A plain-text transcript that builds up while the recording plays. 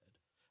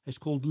It's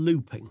called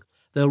looping.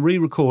 They'll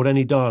re-record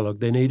any dialogue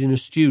they need in a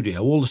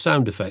studio, all the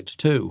sound effects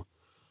too."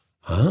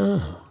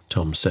 "Ah,"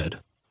 Tom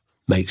said.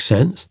 "Makes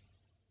sense."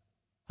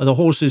 "And the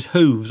horse's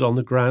hooves on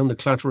the ground, the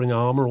clattering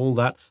armour, all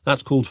that,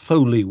 that's called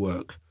Foley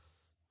work."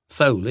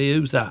 "Foley?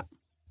 Who's that?"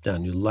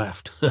 Daniel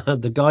laughed.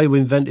 "The guy who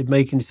invented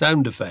making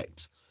sound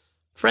effects."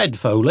 "Fred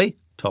Foley,"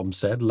 Tom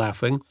said,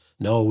 laughing.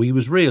 "No, he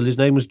was real. His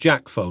name was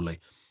Jack Foley.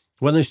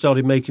 When they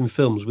started making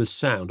films with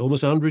sound,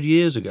 almost 100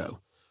 years ago."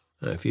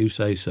 "If you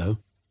say so."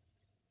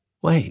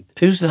 "Wait,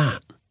 who's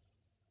that?"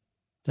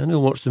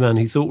 Daniel watched the man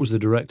he thought was the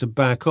director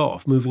back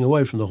off, moving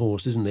away from the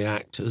horses and the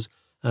actors,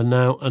 and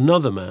now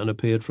another man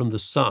appeared from the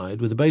side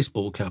with a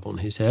baseball cap on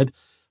his head,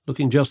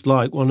 looking just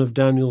like one of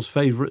Daniel's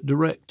favourite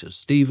directors,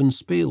 Steven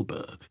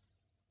Spielberg.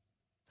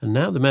 And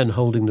now the men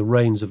holding the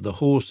reins of the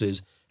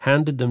horses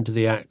handed them to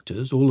the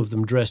actors, all of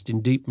them dressed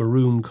in deep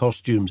maroon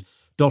costumes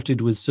dotted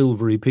with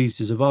silvery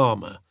pieces of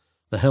armour,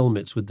 the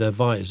helmets with their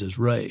visors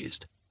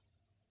raised.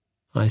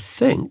 "I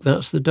think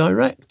that's the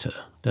director,"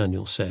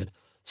 Daniel said.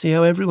 "See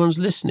how everyone's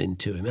listening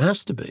to him? It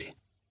has to be."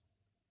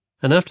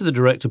 And after the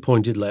director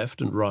pointed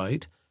left and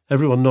right,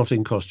 everyone not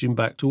in costume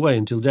backed away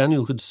until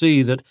Daniel could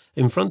see that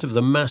in front of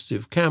the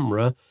massive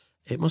camera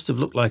it must have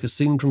looked like a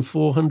scene from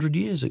 400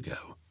 years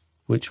ago,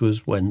 which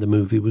was when the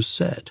movie was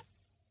set.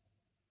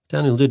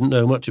 Daniel didn't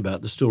know much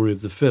about the story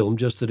of the film,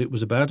 just that it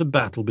was about a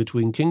battle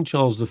between King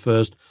Charles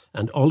I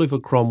and Oliver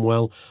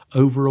Cromwell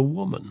over a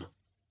woman.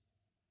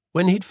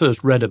 When he'd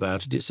first read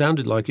about it, it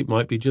sounded like it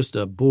might be just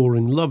a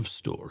boring love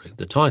story.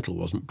 The title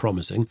wasn't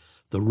promising,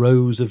 The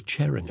Rose of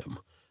Cherringham,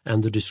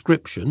 and the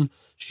description,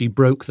 She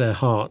broke their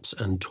hearts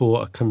and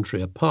tore a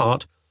country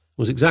apart,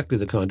 was exactly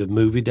the kind of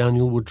movie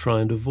Daniel would try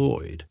and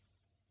avoid.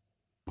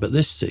 But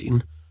this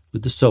scene,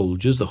 with the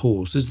soldiers, the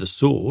horses, the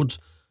swords,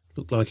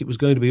 looked like it was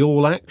going to be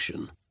all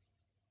action.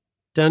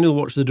 Daniel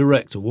watched the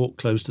director walk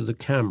close to the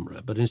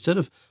camera, but instead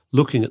of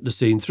looking at the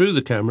scene through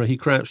the camera, he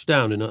crouched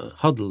down in a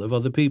huddle of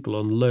other people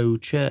on low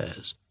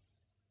chairs.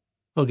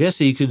 "I guess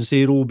he can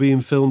see it all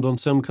being filmed on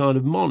some kind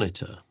of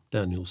monitor,"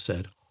 Daniel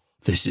said.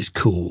 "This is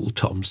cool,"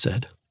 Tom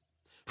said.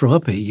 "From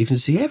up here you can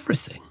see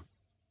everything."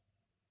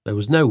 There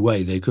was no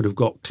way they could have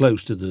got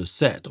close to the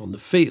set on the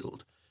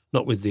field,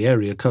 not with the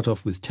area cut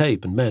off with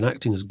tape and men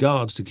acting as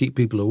guards to keep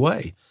people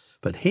away.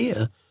 But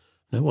here,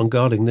 no one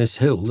guarding this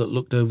hill that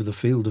looked over the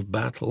field of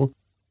battle.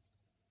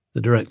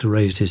 The director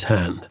raised his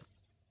hand.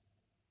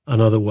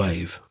 Another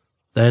wave.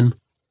 Then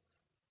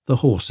the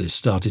horses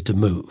started to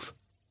move.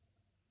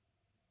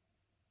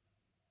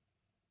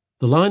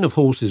 The line of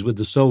horses with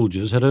the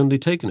soldiers had only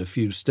taken a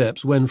few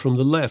steps when from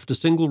the left a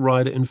single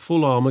rider in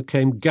full armour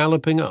came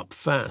galloping up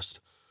fast.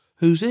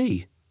 "Who's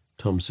he?"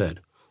 Tom said.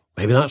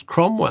 "Maybe that's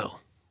Cromwell,"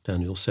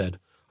 Daniel said.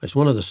 "It's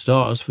one of the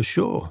stars for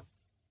sure."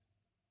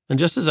 And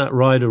just as that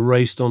rider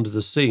raced onto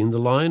the scene, the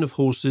line of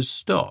horses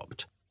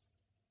stopped.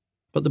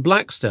 But the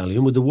black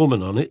stallion with the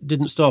woman on it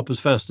didn't stop as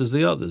fast as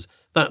the others.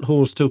 That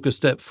horse took a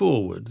step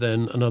forward,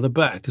 then another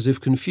back, as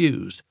if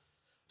confused.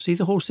 "See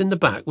the horse in the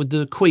back with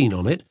the queen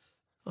on it?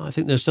 I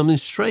think there's something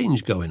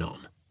strange going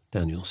on,"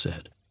 Daniel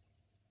said.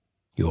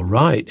 "You're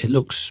right, it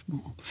looks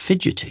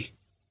fidgety."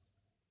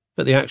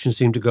 But the action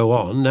seemed to go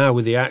on, now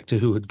with the actor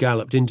who had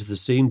galloped into the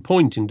scene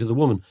pointing to the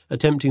woman,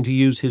 attempting to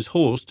use his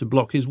horse to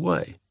block his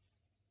way.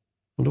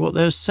 "Wonder what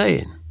they're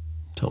saying,"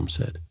 Tom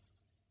said.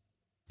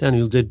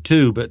 Daniel did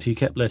too, but he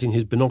kept letting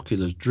his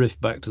binoculars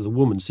drift back to the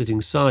woman sitting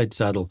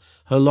side-saddle,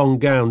 her long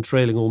gown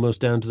trailing almost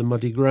down to the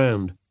muddy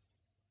ground.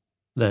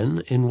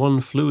 Then, in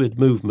one fluid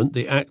movement,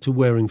 the actor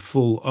wearing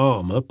full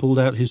armour pulled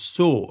out his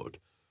sword.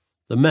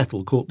 The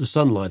metal caught the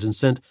sunlight and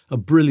sent a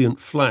brilliant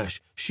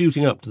flash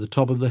shooting up to the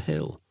top of the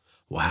hill.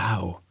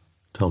 "Wow,"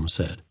 Tom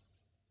said.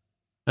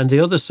 And the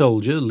other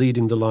soldier,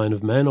 leading the line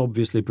of men,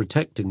 obviously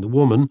protecting the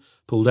woman,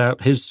 pulled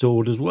out his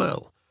sword as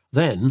well.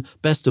 Then,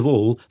 best of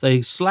all,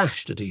 they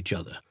slashed at each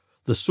other.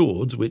 The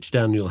swords, which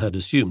Daniel had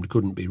assumed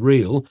couldn't be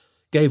real,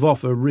 gave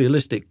off a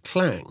realistic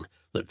clang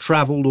that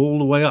travelled all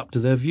the way up to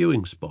their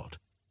viewing spot.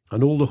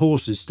 And all the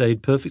horses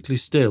stayed perfectly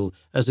still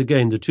as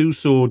again the two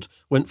swords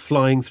went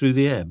flying through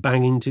the air,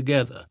 banging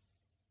together.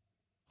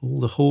 All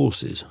the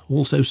horses,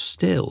 all so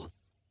still,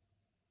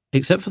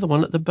 except for the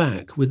one at the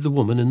back with the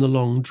woman in the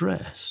long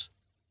dress.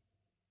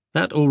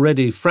 That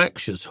already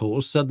fractious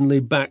horse suddenly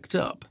backed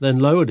up, then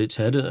lowered its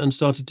head and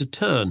started to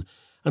turn,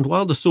 and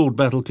while the sword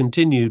battle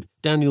continued,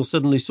 Daniel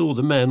suddenly saw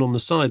the men on the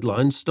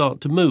sidelines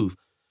start to move.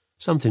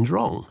 "Something's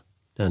wrong,"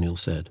 Daniel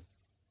said.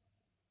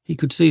 He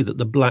could see that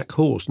the black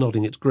horse,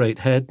 nodding its great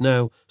head,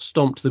 now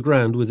stomped the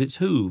ground with its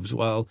hooves,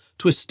 while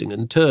twisting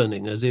and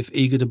turning as if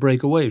eager to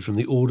break away from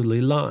the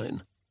orderly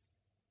line.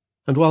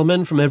 And while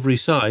men from every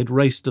side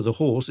raced to the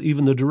horse,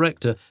 even the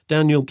director,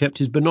 Daniel kept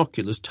his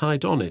binoculars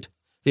tight on it.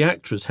 The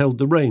actress held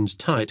the reins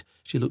tight.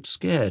 She looked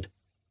scared.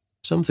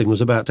 Something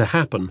was about to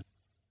happen.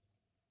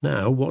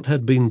 Now what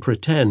had been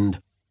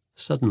pretend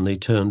suddenly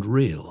turned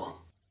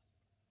real.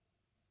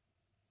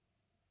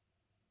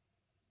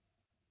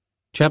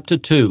 Chapter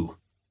 2.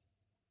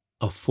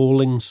 A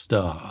Falling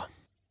Star.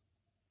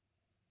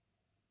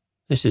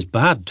 "This is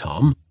bad,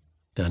 Tom,"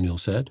 Daniel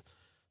said.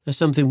 There's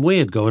something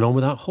weird going on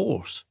with that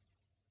horse."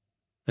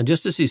 And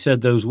just as he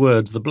said those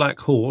words, the black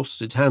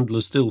horse, its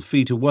handler still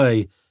feet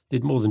away,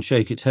 did more than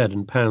shake its head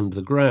and pound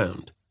the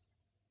ground.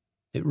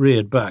 It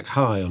reared back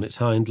high on its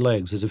hind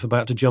legs as if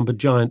about to jump a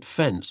giant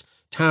fence,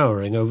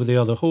 towering over the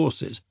other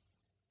horses.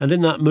 And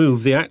in that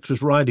move the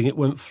actress riding it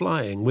went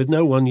flying, with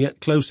no one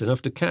yet close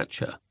enough to catch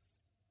her.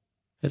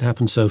 It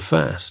happened so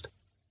fast.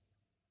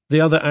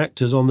 The other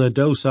actors on their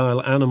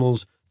docile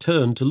animals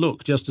turned to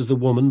look just as the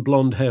woman,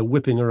 blonde hair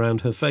whipping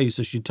around her face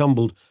as she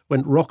tumbled,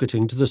 went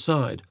rocketing to the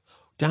side.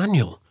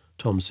 "Daniel,"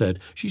 Tom said,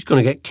 "she's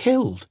going to get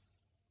killed."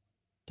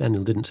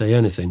 Daniel didn't say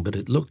anything, but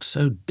it looked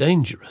so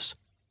dangerous.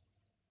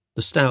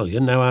 The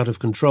stallion, now out of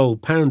control,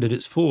 pounded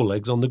its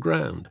forelegs on the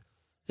ground.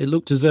 It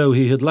looked as though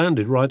he had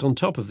landed right on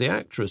top of the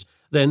actress.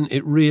 Then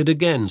it reared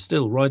again,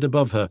 still right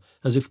above her,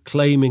 as if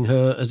claiming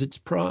her as its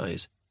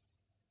prize.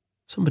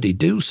 Somebody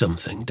do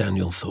something,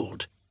 Daniel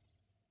thought.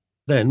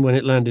 Then, when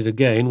it landed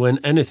again, when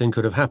anything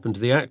could have happened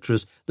to the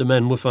actress, the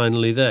men were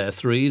finally there,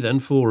 3, then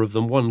 4 of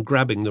them, one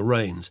grabbing the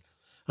reins.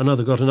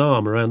 Another got an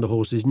arm around the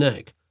horse's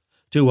neck.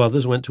 2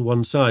 others went to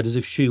one side as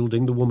if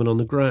shielding the woman on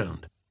the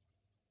ground.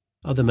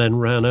 Other men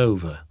ran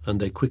over, and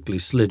they quickly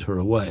slid her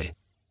away.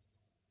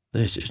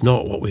 This is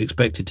not what we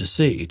expected to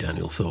see,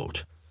 Daniel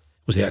thought.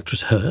 Was the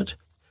actress hurt?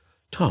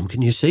 "Tom,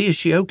 can you see? Is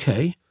she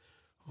okay?"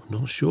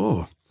 "Not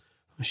sure.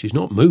 She's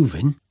not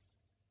moving."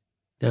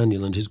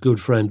 Daniel and his good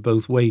friend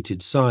both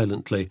waited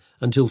silently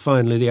until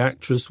finally the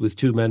actress, with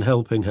 2 men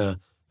helping her,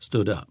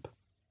 stood up,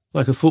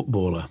 like a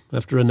footballer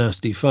after a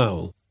nasty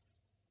foul.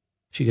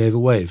 She gave a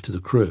wave to the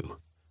crew,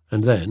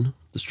 and then,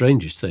 the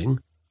strangest thing,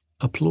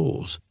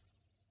 applause.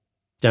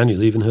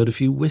 Daniel even heard a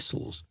few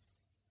whistles.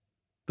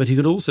 But he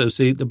could also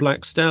see the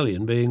black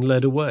stallion being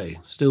led away,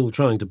 still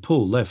trying to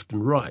pull left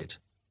and right.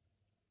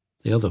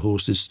 The other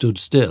horses stood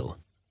still.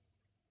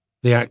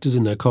 The actors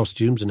in their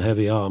costumes and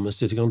heavy armour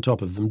sitting on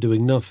top of them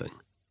doing nothing.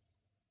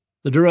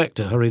 The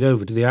director hurried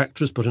over to the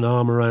actress, put an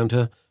arm around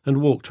her,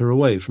 and walked her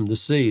away from the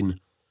scene,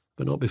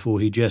 but not before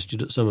he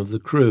gestured at some of the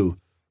crew.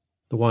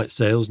 The white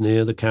sails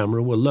near the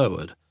camera were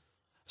lowered.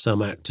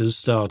 Some actors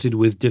started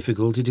with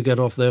difficulty to get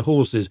off their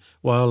horses,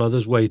 while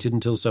others waited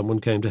until someone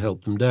came to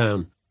help them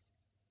down.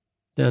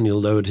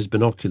 Daniel lowered his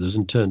binoculars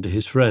and turned to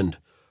his friend.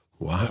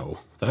 "Wow,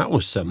 that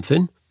was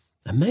something.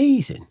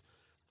 Amazing.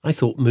 I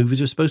thought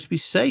movies were supposed to be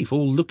safe,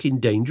 all looking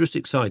dangerous,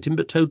 exciting,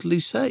 but totally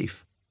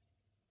safe."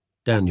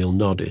 Daniel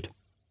nodded.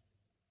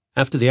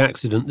 After the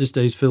accident, this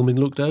day's filming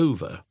looked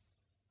over.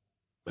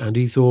 And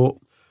he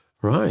thought,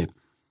 right,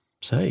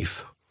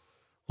 safe.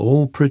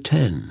 All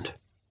pretend.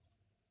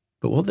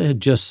 But what they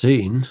had just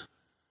seen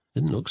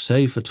didn't look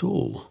safe at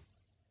all.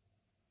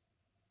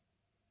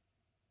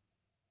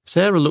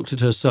 Sarah looked at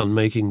her son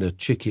making the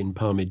chicken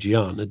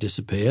parmigiana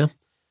disappear.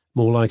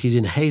 More like he's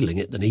inhaling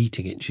it than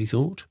eating it, she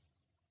thought.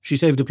 She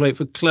saved a plate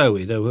for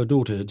Chloe, though her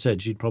daughter had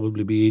said she'd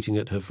probably be eating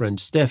at her friend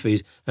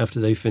Steffi's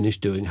after they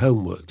finished doing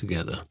homework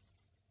together.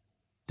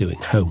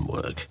 Doing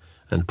homework,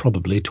 and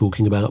probably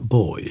talking about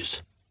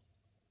boys.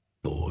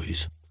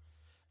 Boys.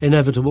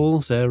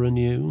 Inevitable, Sarah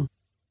knew.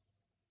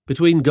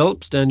 Between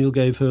gulps, Daniel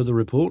gave her the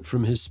report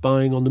from his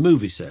spying on the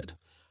movie set.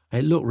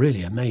 "It looked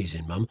really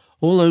amazing, Mum.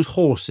 All those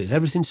horses,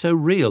 everything so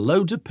real,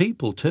 loads of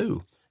people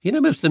too. You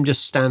know, most of them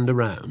just stand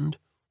around.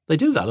 They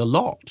do that a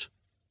lot."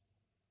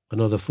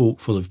 Another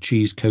forkful of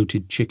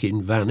cheese-coated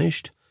chicken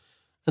vanished.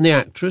 And the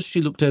actress,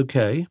 she looked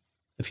okay.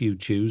 A few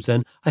chews,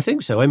 then. "I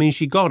think so. I mean,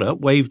 she got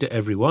up, waved at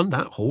everyone.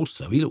 That horse,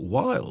 though, he looked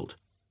wild."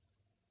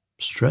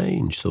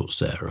 Strange, thought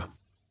Sarah.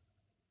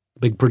 A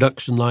big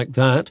production like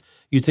that,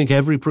 you'd think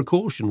every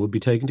precaution would be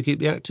taken to keep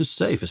the actors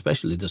safe,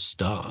 especially the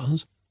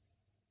stars.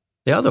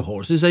 The other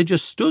horses, they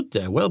just stood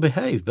there, well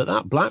behaved, but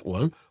that black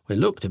one, well,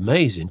 it looked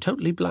amazing,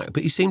 totally black,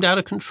 but he seemed out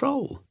of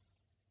control.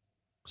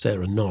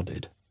 Sarah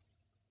nodded.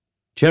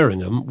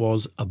 Cherringham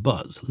was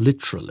abuzz,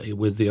 literally,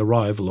 with the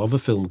arrival of a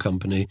film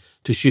company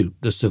to shoot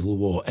the Civil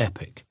War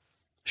epic.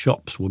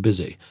 Shops were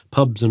busy,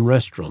 pubs and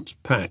restaurants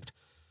packed,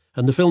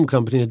 and the film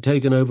company had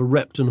taken over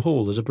Repton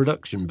Hall as a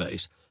production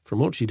base. From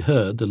what she'd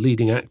heard, the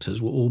leading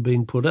actors were all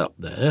being put up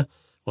there,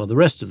 while the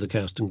rest of the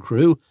cast and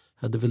crew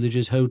had the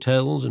village's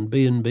hotels and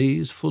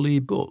B&Bs fully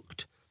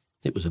booked.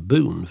 It was a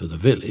boon for the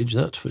village,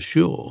 that's for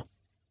sure.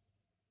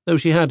 Though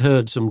she had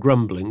heard some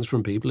grumblings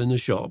from people in the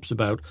shops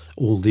about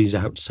all these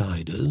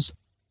outsiders.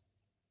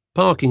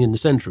 Parking in the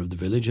centre of the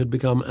village had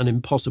become an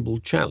impossible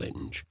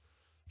challenge.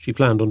 She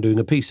planned on doing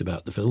a piece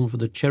about the film for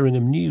the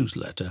Cherringham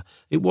newsletter.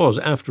 It was,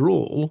 after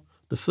all,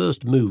 the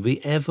first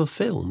movie ever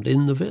filmed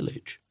in the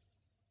village.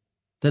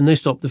 Then they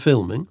stopped the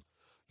filming.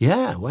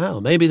 Yeah,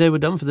 well, maybe they were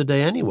done for the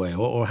day anyway,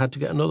 or had to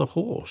get another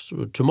horse.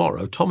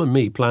 Tomorrow, Tom and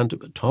me planned to...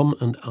 Tom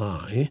and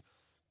I...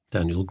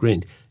 Daniel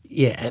grinned.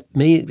 Yeah,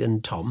 me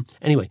and Tom.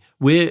 Anyway,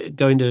 we're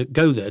going to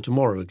go there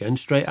tomorrow again,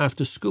 straight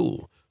after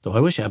school, though I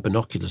wish I had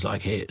binoculars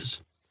like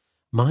his.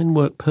 Mine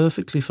work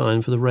perfectly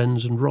fine for the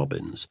wrens and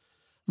robins.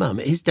 Mum,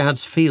 his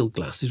dad's field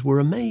glasses were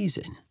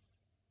amazing.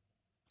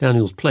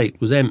 Daniel's plate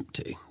was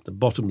empty, the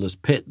bottomless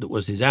pit that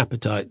was his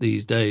appetite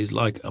these days,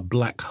 like a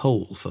black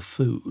hole for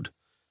food.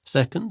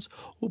 Seconds?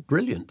 Oh,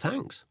 brilliant,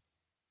 thanks.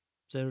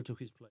 Sarah took his place.